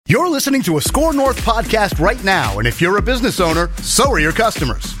You're listening to a Score North podcast right now, and if you're a business owner, so are your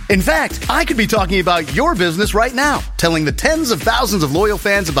customers. In fact, I could be talking about your business right now, telling the tens of thousands of loyal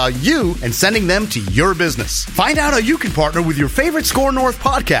fans about you and sending them to your business. Find out how you can partner with your favorite Score North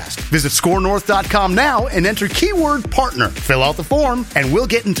podcast. Visit scorenorth.com now and enter keyword partner. Fill out the form, and we'll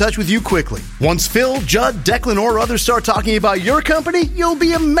get in touch with you quickly. Once Phil, Judd, Declan, or others start talking about your company, you'll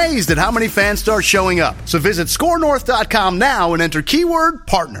be amazed at how many fans start showing up. So visit scorenorth.com now and enter keyword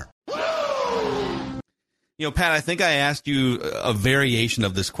partner. You know, Pat, I think I asked you a variation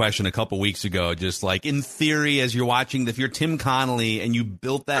of this question a couple weeks ago, just like in theory, as you're watching, if you're Tim Connelly and you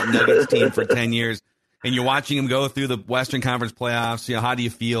built that Nuggets team for 10 years and you're watching him go through the Western Conference playoffs, you know, how do you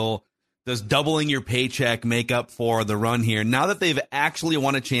feel? Does doubling your paycheck make up for the run here? Now that they've actually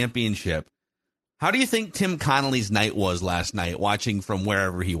won a championship, how do you think Tim Connelly's night was last night, watching from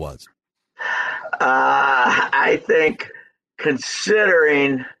wherever he was? I think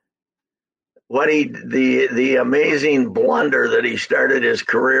considering what the amazing blunder that he started his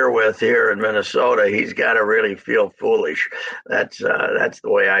career with here in Minnesota, he's got to really feel foolish. That's the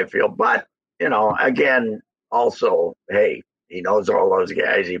way I feel. But, you know, again, also, hey, he knows all those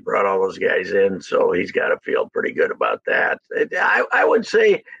guys. He brought all those guys in, so he's got to feel pretty good about that. I would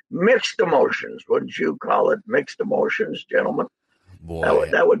say mixed emotions. Wouldn't you call it mixed emotions, gentlemen? Boy.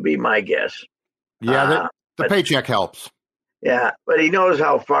 That would be my guess. Yeah, the paycheck helps. Yeah, but he knows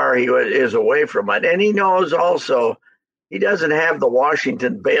how far he is away from it. And he knows also he doesn't have the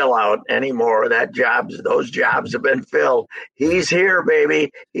Washington bailout anymore. Those jobs have been filled. He's here,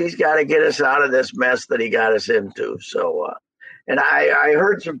 baby. He's got to get us out of this mess that he got us into. So, and I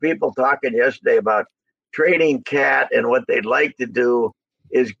heard some people talking yesterday about trading Cat, and what they'd like to do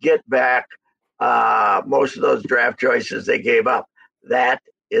is get back most of those draft choices they gave up. That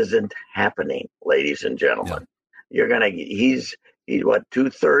isn't happening, ladies and gentlemen. Yeah. He's what,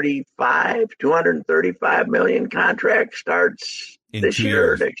 235 million contract starts in this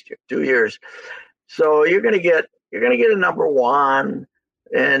year or next year, 2 years. So you're gonna get a number one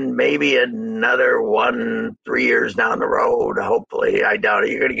and maybe another one 3 years down the road. Hopefully, I doubt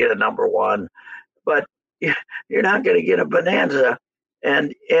it. You're gonna get a number one, but you're not gonna get a bonanza.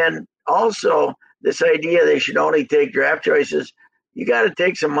 And also this idea they should only take draft choices. You got to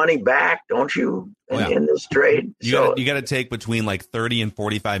take some money back, don't you, in this trade? You got to take between like $30 and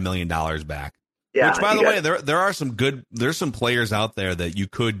 $45 million back. Yeah, which, by the way, there are some there's some players out there that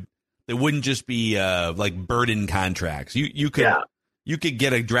that wouldn't just be like burden contracts. You could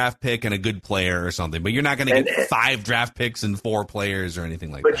get a draft pick and a good player or something, but you're not going to get 5 draft picks and 4 players or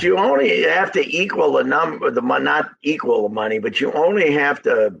anything like that. But you only have to equal the number, not equal the money, but you only have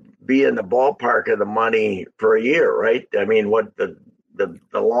to be in the ballpark of the money for a year, right? I mean, what the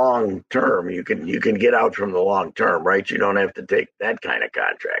long term, you can get out from the long term, right? You don't have to take that kind of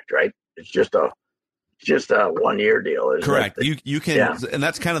contract, right? It's just a 1 year deal. Correct. You can, and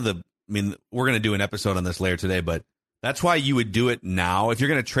that's kind of we're going to do an episode on this later today, but that's why you would do it now. If you're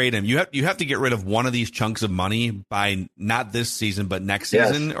going to trade him, you have to get rid of one of these chunks of money by not this season, but next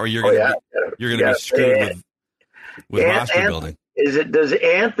season, or you're going to be screwed with roster building. Does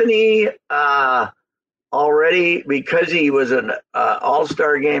Anthony already, because he was an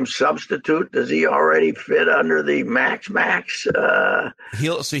All-Star game substitute, does he already fit under the max?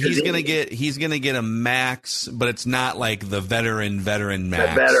 He's gonna get a max, but it's not like the veteran max.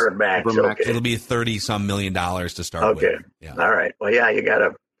 The veteran max. Okay. It'll be $30-some million to start with. Okay. Yeah. All right. Well, yeah, you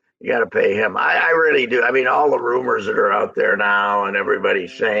gotta pay him. I really do. I mean, all the rumors that are out there now, and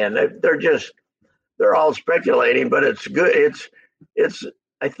everybody's saying they're all speculating, but it's good. It's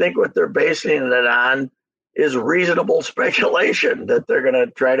I think what they're basing it on is reasonable speculation that they're going to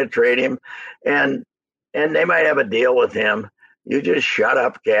try to trade him, and they might have a deal with him. You just shut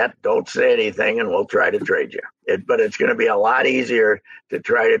up, Cat. Don't say anything, and we'll try to trade you. But it's going to be a lot easier to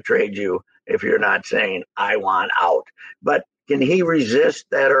try to trade you if you're not saying, I want out. But can he resist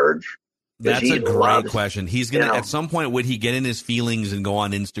that urge? That's a great question. He's going to, at some point, would he get in his feelings and go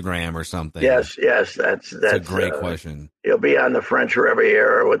on Instagram or something? Yes. That's a great question. He'll be on the French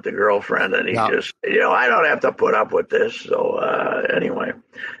Riviera with the girlfriend, and he just, I don't have to put up with this. So anyway,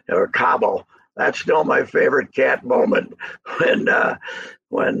 or Cabo. That's still my favorite Cat moment when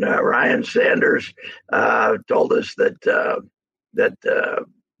Ryan Sanders told us that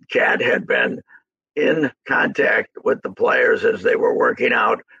Cat had been in contact with the players as they were working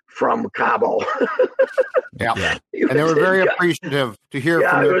out from Cabo. Yeah. And they were very appreciative to hear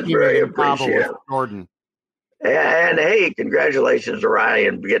from their teammate in Cabo with Jordan. And hey, congratulations to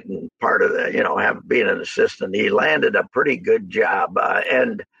Ryan getting part of the, being an assistant. He landed a pretty good job.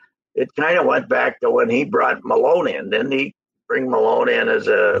 And it kind of went back to when he brought Malone in, didn't he, bring Malone in as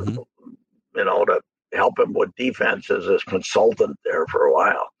a, to help him with defense as a consultant there for a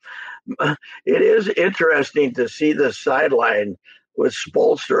while. It is interesting to see the sideline with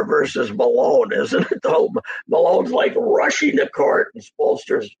Spoelstra versus Malone, isn't it? Though Malone's like rushing the court, and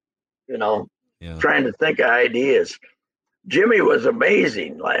Spoelstra's, trying to think of ideas. Jimmy was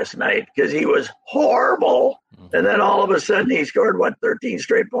amazing last night because he was horrible, and then all of a sudden he scored 13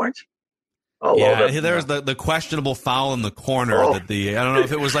 straight points. There was the questionable foul in the corner I don't know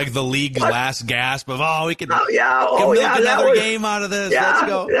if it was like the league's last gasp of we could milk another game out of this. Let's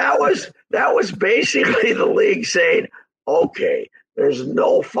go. That was basically the league saying, okay, there's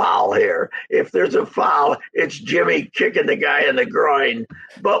no foul here. If there's a foul, it's Jimmy kicking the guy in the groin.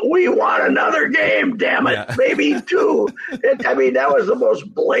 But we want another game, damn it. Yeah. Maybe two. That was the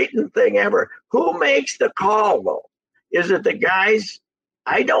most blatant thing ever. Who makes the call, though? Is it the guys?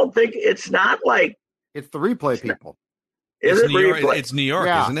 I don't think it's not like. It's the replay people. Is it New York? replay? It's New York,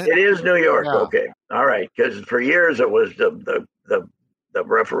 isn't it? It is New York. Yeah. Okay. All right. Because for years it was the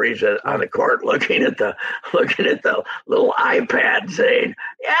referees on the court looking at the little iPad saying,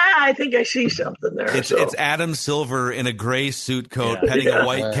 I think I see something there. It's Adam Silver in a gray suit coat petting a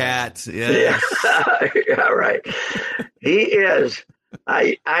white cat. Yeah, right. He is.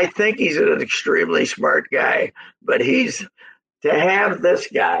 I think he's an extremely smart guy, but to have this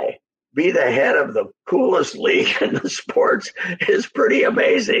guy be the head of the coolest league in the sports is pretty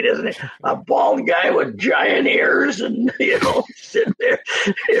amazing, isn't it? A bald guy with giant ears and, sitting there,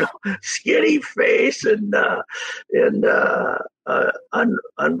 skinny face and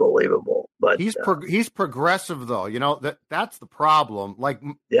unbelievable. But he's progressive though. That's the problem. Like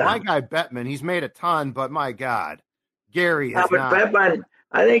my guy Bettman, he's made a ton, but my God, Gary is not. Bettman,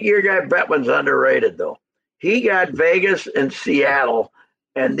 I think your guy Bettman's underrated though. He got Vegas and Seattle.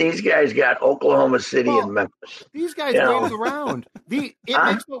 And these guys got Oklahoma City and Memphis. These guys waited around.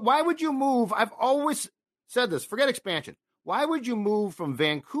 Why would you move? I've always said this. Forget expansion. Why would you move from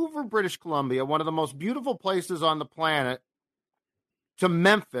Vancouver, British Columbia, one of the most beautiful places on the planet, to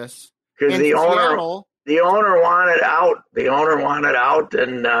Memphis? Because the owner wanted out. The owner wanted out,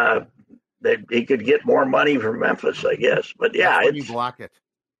 and that he could get more money from Memphis, I guess. But you block it.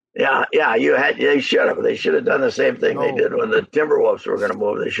 Yeah, they should have. They should have done the same thing they did when the Timberwolves were going to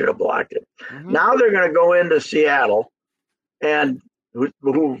move. They should have blocked it. Mm-hmm. Now they're going to go into Seattle, and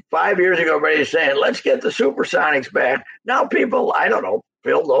who 5 years ago everybody was saying, let's get the Supersonics back. Now people, I don't know,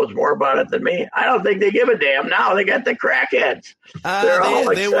 Phil knows more about it than me. I don't think they give a damn. Now they got the crackheads. They're all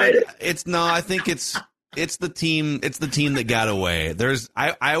excited. I think it's the team. It's the team that got away.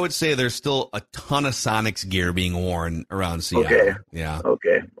 I would say there's still a ton of Sonics gear being worn around Seattle. Okay. Yeah.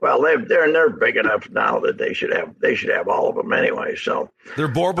 Okay. Well, they're big enough now that they should have all of them anyway. So they're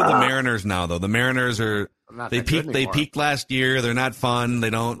bored with the Mariners now, though. The Mariners they peaked last year. They're not fun. They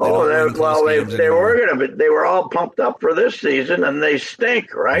don't. They were all pumped up for this season, and they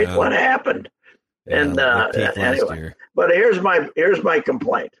stink. Right? Yeah. What happened? Yeah, and anyway, but here's my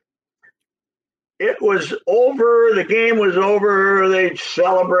complaint. It was over. The game was over. They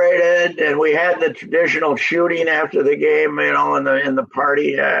celebrated, and we had the traditional shooting after the game. In the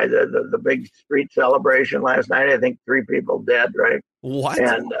party, the big street celebration last night. I think 3 people dead. Right? What?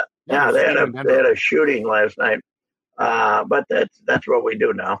 And they had a shooting last night. But that's what we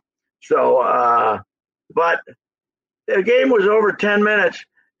do now. So, but the game was over 10 minutes,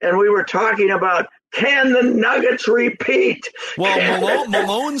 and we were talking about. Can the Nuggets repeat? Well,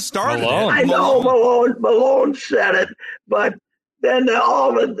 Malone started it. I know Malone said it, but then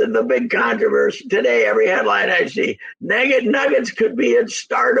all the big controversy today, every headline I see, Nuggets could be at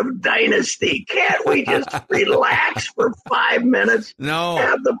start of dynasty. Can't we just relax for 5 minutes? No.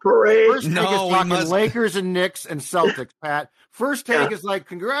 Have the parade? First take is talking Lakers and Knicks and Celtics, Pat. First take is like,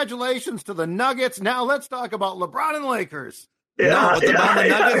 congratulations to the Nuggets. Now let's talk about LeBron and Lakers. On the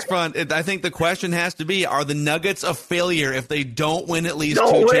Nuggets front, I think the question has to be, are the Nuggets a failure if they don't win at least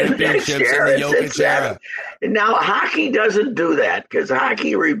 2 championships in the Jokic era? Now, hockey doesn't do that because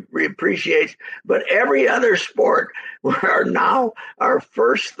hockey appreciates, but every other sport, our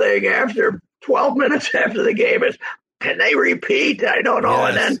first thing after 12 minutes after the game is, can they repeat? I don't know.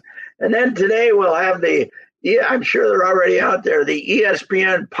 Yes. And then today we'll have I'm sure they're already out there, the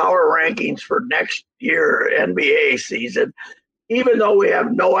ESPN power rankings for next year NBA season. Even though we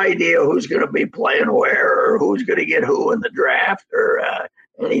have no idea who's going to be playing where or who's going to get who in the draft or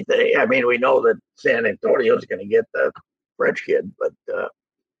anything. I mean, we know that San Antonio's going to get the French kid, but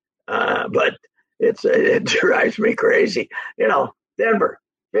it drives me crazy. Denver,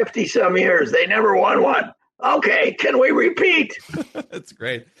 50-some years, they never won one. Okay, can we repeat? That's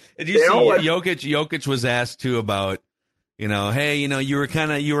great. Did you see Jokic was asked too about, hey, you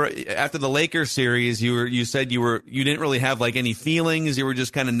were after the Lakers series, you said you didn't really have like any feelings. You were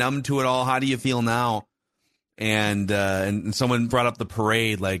just kind of numb to it all. How do you feel now? And someone brought up the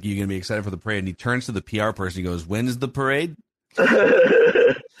parade, like, you're going to be excited for the parade. And he turns to the PR person. He goes, when's the parade?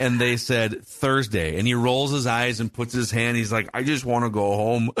 And they said Thursday. And he rolls his eyes and puts his hand. He's like, I just want to go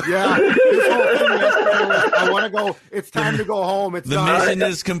home. Yeah. This whole thing yesterday was, I want to go. It's time to go home. It's the mission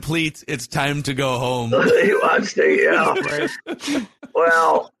is complete. It's time to go home. He wants to, yeah.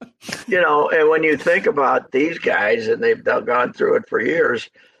 Well, and when you think about these guys, and they've gone through it for years,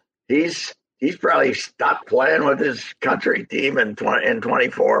 he's probably stopped playing with his country team in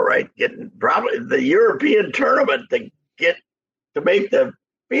 24, right? Getting probably the European tournament to make the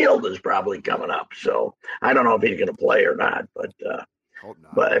field is probably coming up. So I don't know if he's going to play or not, but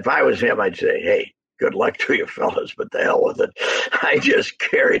if I was him, I'd say, hey, good luck to you fellas, but the hell with it. I just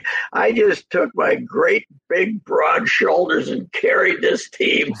took my great big broad shoulders and carried this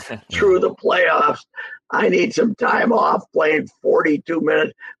team through the playoffs. I need some time off playing 42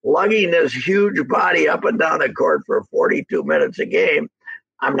 minutes, lugging this huge body up and down the court for 42 minutes a game.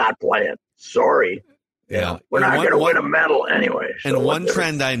 I'm not playing. Sorry. Yeah. We're not going to win a medal anyway. So and one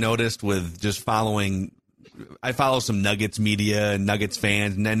trend I noticed with just I follow some Nuggets media and Nuggets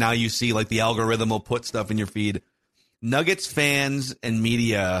fans, and then now you see like the algorithm will put stuff in your feed. Nuggets fans and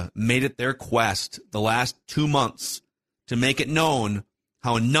media made it their quest the last 2 months to make it known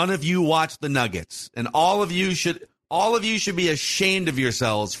how none of you watch the Nuggets, and all of you should be ashamed of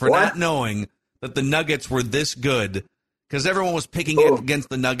yourselves for not knowing that the Nuggets were this good, because everyone was picking it against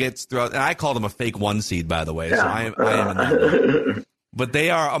the Nuggets throughout. And I called them a fake 1 seed, by the way. Yeah. So I am in that. But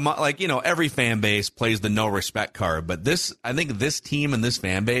they are every fan base plays the no respect card. But I think this team and this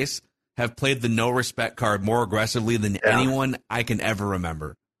fan base have played the no respect card more aggressively than anyone I can ever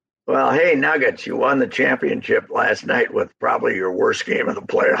remember. Well, hey, Nuggets, you won the championship last night with probably your worst game of the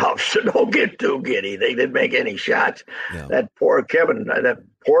playoffs, so don't get too giddy. They didn't make any shots. Yeah. That poor that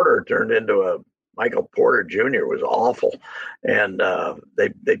Porter turned into a Michael Porter Jr. was awful, and they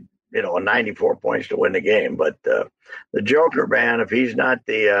 94 points to win the game. But the Joker, man, if he's not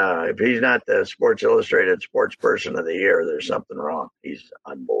the Sports Illustrated Sports Person of the Year, there's something wrong. He's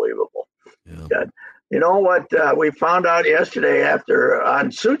unbelievable. Yeah. You know what we found out yesterday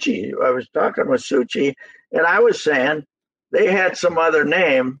on Suchi? I was talking with Suchi, and I was saying they had some other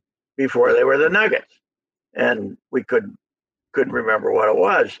name before they were the Nuggets, and we couldn't remember what it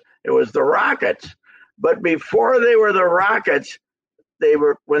was. It was the Rockets. But before they were the Rockets,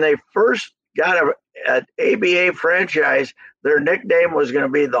 when they first got an ABA franchise, their nickname was going to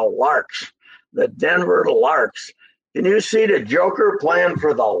be the Larks, the Denver Larks. Can you see the Joker playing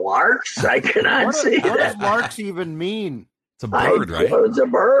for the Larks? I cannot see that. What does Larks even mean? It's a bird, right? It's a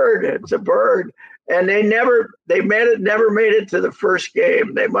bird. It's a bird. And they never made it to the first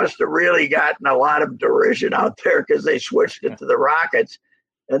game. They must have really gotten a lot of derision out there because they switched it to the Rockets.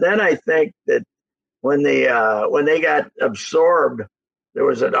 And then I think that when they got absorbed,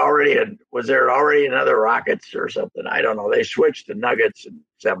 was there already another Rockets or something? I don't know. They switched to Nuggets in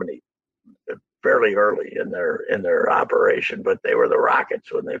 70. Fairly early in their operation, but they were the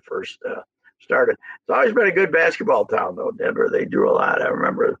Rockets when they first started. It's always been a good basketball town, though, Denver. They drew a lot. I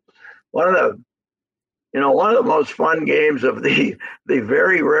remember one of the most fun games of the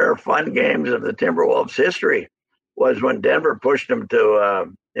very rare fun games of the Timberwolves history was when Denver pushed them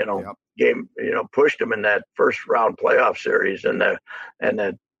to pushed them in that first round playoff series, and the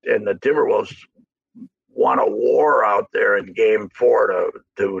Timberwolves won a war out there in Game 4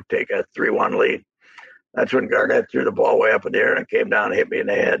 to take a 3-1 lead. That's when Garnett threw the ball way up in the air and it came down and hit me in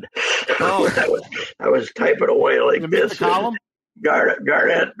the head. Oh. I was typing away like this. The column?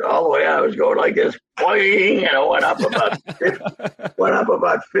 Garnett all the way. I was going like this, boing, and it went up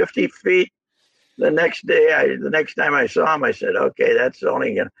about 50 feet. The next time I saw him, I said, "Okay, that's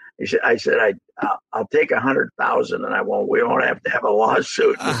only gonna." I said, I'll take 100,000, and we won't have to have a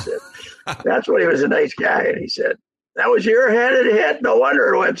lawsuit. He said, "That's what he was a nice guy," and he said, "That was your headed hit. No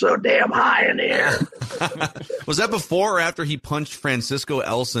wonder it went so damn high in the air." Was that before or after he punched Francisco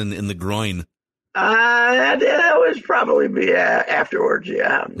Elson in the groin? That was probably afterwards.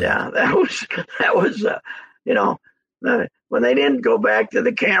 Yeah. That was when they didn't go back to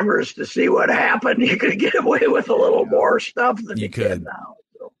the cameras to see what happened, you could get away with a little more stuff than you can now.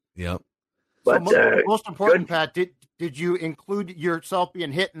 So. Yep. But most important, Pat, did you include yourself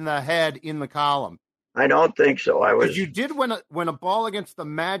being hit in the head in the column? I don't think so. You did when a ball against the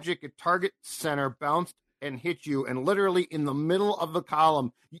Magic at Target Center bounced and hit you, and literally in the middle of the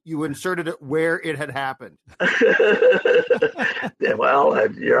column, you inserted it where it had happened.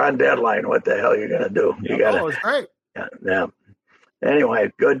 Well, you're on deadline. What the hell are you going to do? It was great. Yeah.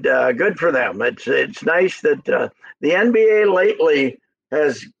 Anyway, good for them. It's nice that the NBA lately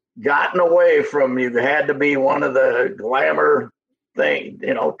has gotten away from you had to be one of the glamour thing.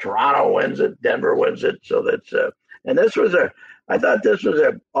 Toronto wins it, Denver wins it, so that's and I thought this was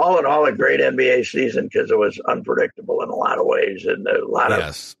all in all a great NBA season because it was unpredictable in a lot of ways, and a lot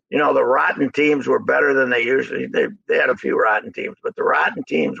of the rotten teams were better than they usually. They had a few rotten teams, but the rotten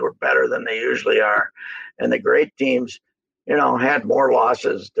teams were better than they usually are, and the great teams, had more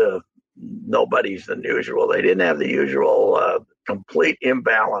losses to nobodies than usual. They didn't have the usual complete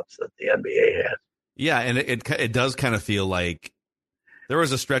imbalance that the NBA had. Yeah, and it does kind of feel like there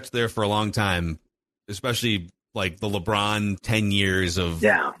was a stretch there for a long time, especially like the LeBron 10 years of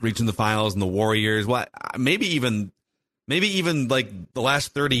reaching the finals and the Warriors. Maybe even like the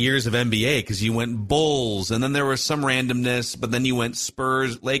last 30 years of NBA, because you went Bulls and then there was some randomness, but then you went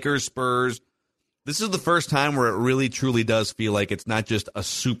Spurs, Lakers, Spurs. This is the first time where it really truly does feel like it's not just a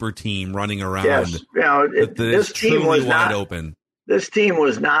super team running around. Yes, this team was wide open. This team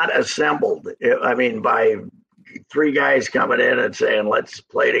was not assembled. I mean, by three guys coming in and saying, let's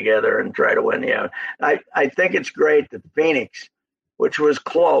play together and try to win. I think it's great that Phoenix, which was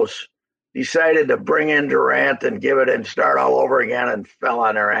close, decided to bring in Durant and give it and start all over again and fell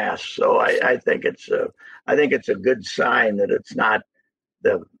on their ass. So I think it's a good sign that it's not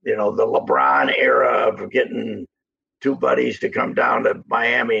the LeBron era of getting two buddies to come down to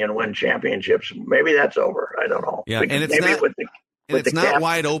Miami and win championships. Maybe that's over. I don't know. Yeah, and it's not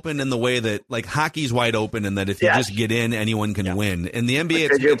wide open in the way that like hockey's wide open, and that if you just get in, anyone can win. In the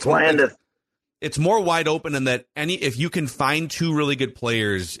NBA, it's more wide open in that if you can find two really good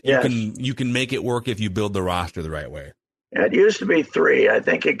players, you can make it work if you build the roster the right way. Yeah, it used to be three. I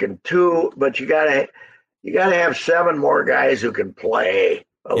think it can two, but you gotta have seven more guys who can play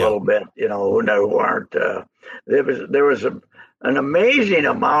a little bit. Who aren't. There was an amazing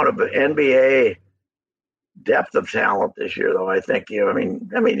amount of NBA depth of talent this year, though. I think even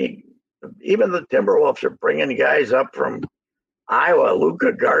the Timberwolves are bringing guys up from Iowa,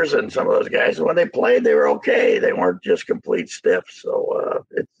 Luka Garza, and some of those guys. When they played, they were okay. They weren't just complete stiffs. So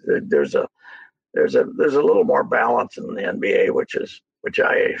there's a little more balance in the NBA, which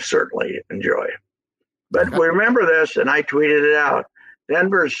I certainly enjoy. But we remember this, and I tweeted it out.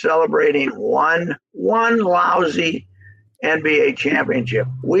 Denver's celebrating one lousy NBA championship.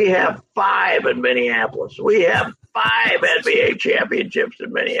 We have 5 in Minneapolis. We have 5 NBA championships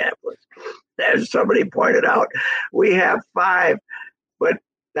in Minneapolis. As somebody pointed out, we have 5, but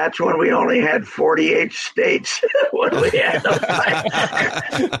that's when we only had 48 states. When we had those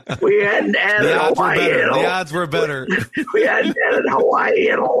 5. We hadn't added Hawaii. The odds were better. We hadn't added Hawaii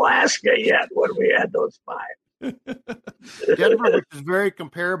and Alaska yet when we had those 5. Denver, which is very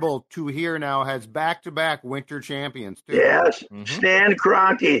comparable to here now, has back-to-back winter champions, too. Yes. Mm-hmm. Stan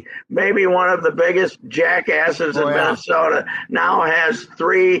Kroenke, maybe one of the biggest jackasses in Minnesota, now has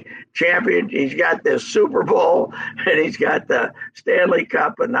 3 champions. He's got the Super Bowl, and he's got the Stanley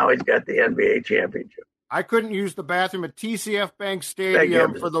Cup, and now he's got the NBA championship. I couldn't use the bathroom at TCF Bank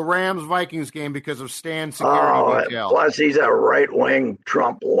Stadium for the Rams-Vikings game because of Stan's security detail. Plus, he's a right-wing,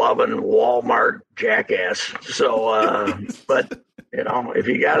 Trump-loving Walmart jackass. So, but if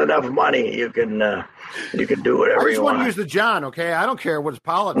you got enough money, you can do whatever you want. I just want to use the John, okay? I don't care what his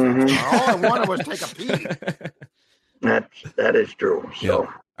politics are. All I wanted was take a peek. That is true. So. Yep.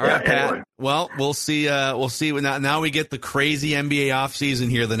 All right, Pat. Anyway. Well, we'll see. Now we get the crazy NBA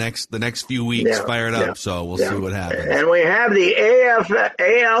offseason here the next few weeks fired up. So we'll see what happens. And we have the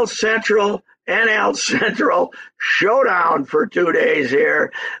AL Central, NL Central showdown for 2 days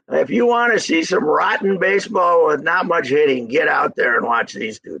here. If you want to see some rotten baseball with not much hitting, get out there and watch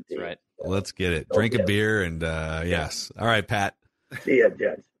these two teams. Right. Let's get it. Drink a beer and yes. All right, Pat. See ya,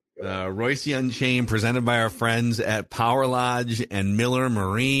 Judge. Reusse Unchained, presented by our friends at Power Lodge and Miller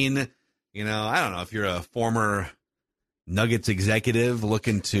Marine. I don't know if you're a former Nuggets executive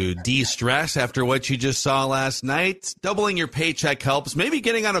looking to de-stress after what you just saw last night. Doubling your paycheck helps. Maybe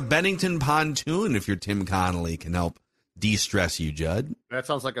getting on a Bennington pontoon if you're Tim Connelly can help de-stress you, Judd. That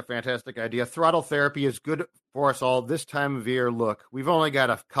sounds like a fantastic idea. Throttle therapy is good for us all this time of year. Look, we've only got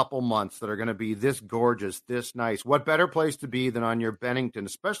a couple months that are going to be this gorgeous, this nice. What better place to be than on your Bennington,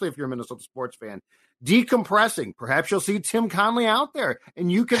 especially if you're a Minnesota sports fan, decompressing. Perhaps you'll see Tim Connelly out there,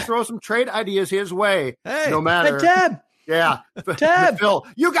 and you can throw some trade ideas his way. Hey, no matter. Hey, Ted. Yeah. Ted. Phil,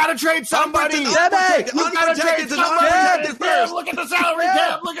 you got to trade somebody. You got to trade somebody. Look at the salary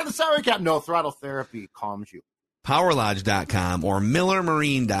cap. Look at the salary cap. No, throttle therapy calms you. PowerLodge.com or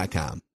MillerMarine.com.